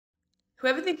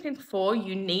Whoever this is for,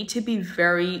 you need to be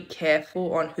very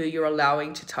careful on who you're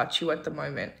allowing to touch you at the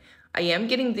moment. I am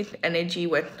getting this energy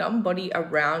where somebody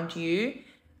around you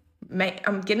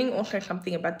I'm getting also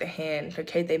something about the hands,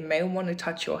 okay? They may want to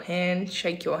touch your hand,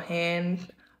 shake your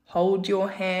hand, hold your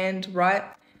hand, right?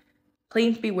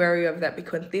 Please be wary of that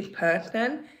because this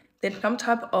person, there's some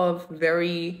type of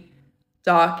very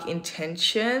dark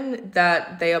intention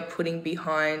that they are putting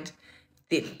behind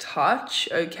this touch,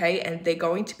 okay? And they're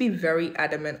going to be very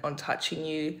adamant on touching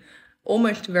you,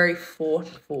 almost very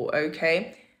forceful,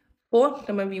 okay? For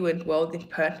some of you as well, this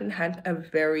person has a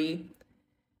very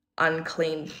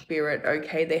unclean spirit,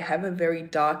 okay? They have a very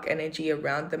dark energy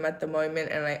around them at the moment,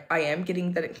 and I am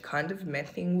getting that it's kind of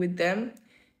messing with them.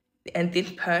 And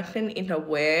this person is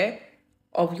aware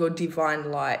of your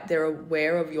divine light. They're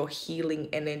aware of your healing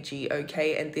energy,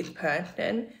 okay? And this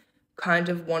person kind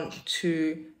of wants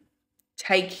to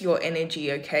take your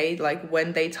energy, okay? Like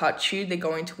when they touch you, they're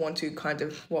going to want to kind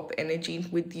of swap energies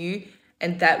with you,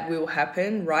 and that will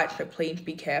happen, right? So please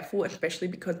be careful, especially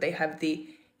because they have the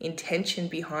intention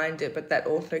behind it, but that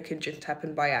also can just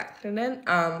happen by accident.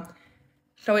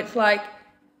 So it's like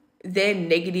their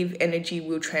negative energy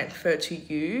will transfer to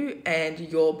you, and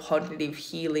your positive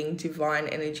healing divine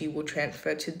energy will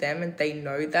transfer to them, and they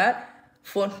know that.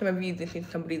 For some of you, this is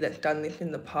somebody that's done this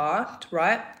in the past,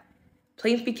 right?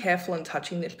 Please be careful in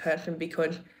touching this person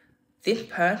because this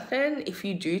person, if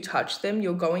you do touch them,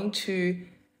 you're going to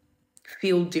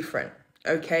feel different,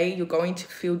 okay? You're going to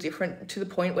feel different to the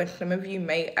point where some of you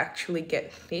may actually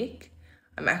get sick.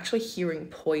 I'm actually hearing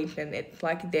poison. It's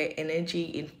like their energy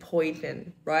is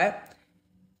poison, right?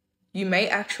 You may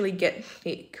actually get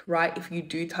sick, right? If you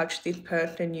do touch this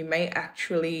person, you may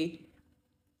actually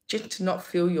just not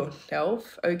feel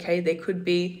yourself, okay? There could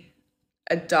be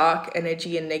a dark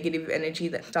energy and negative energy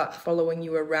that starts following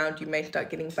you around. You may start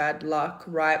getting bad luck,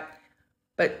 right?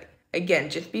 But again,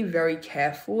 just be very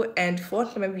careful. And for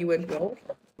some of you as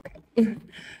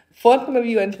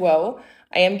well,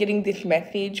 I am getting this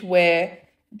message where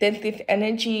there's this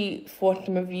energy for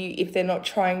some of you. If they're not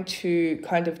trying to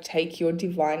kind of take your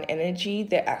divine energy,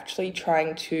 they're actually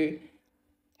trying to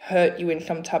hurt you in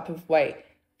some type of way.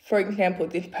 For example,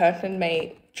 this person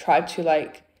may try to,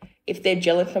 like, if they're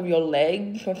jealous of your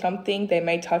legs or something, they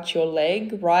may touch your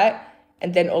leg, right?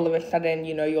 And then all of a sudden,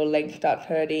 your leg starts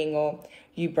hurting or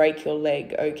you break your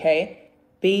leg, okay?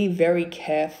 Be very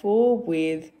careful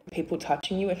with people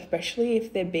touching you, especially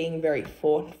if they're being very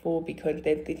forceful, because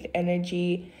there's this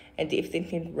energy, and if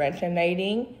this is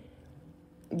resonating,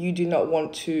 you do not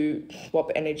want to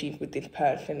swap energies with this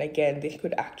person. Again, this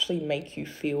could actually make you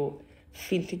feel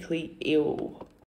physically ill.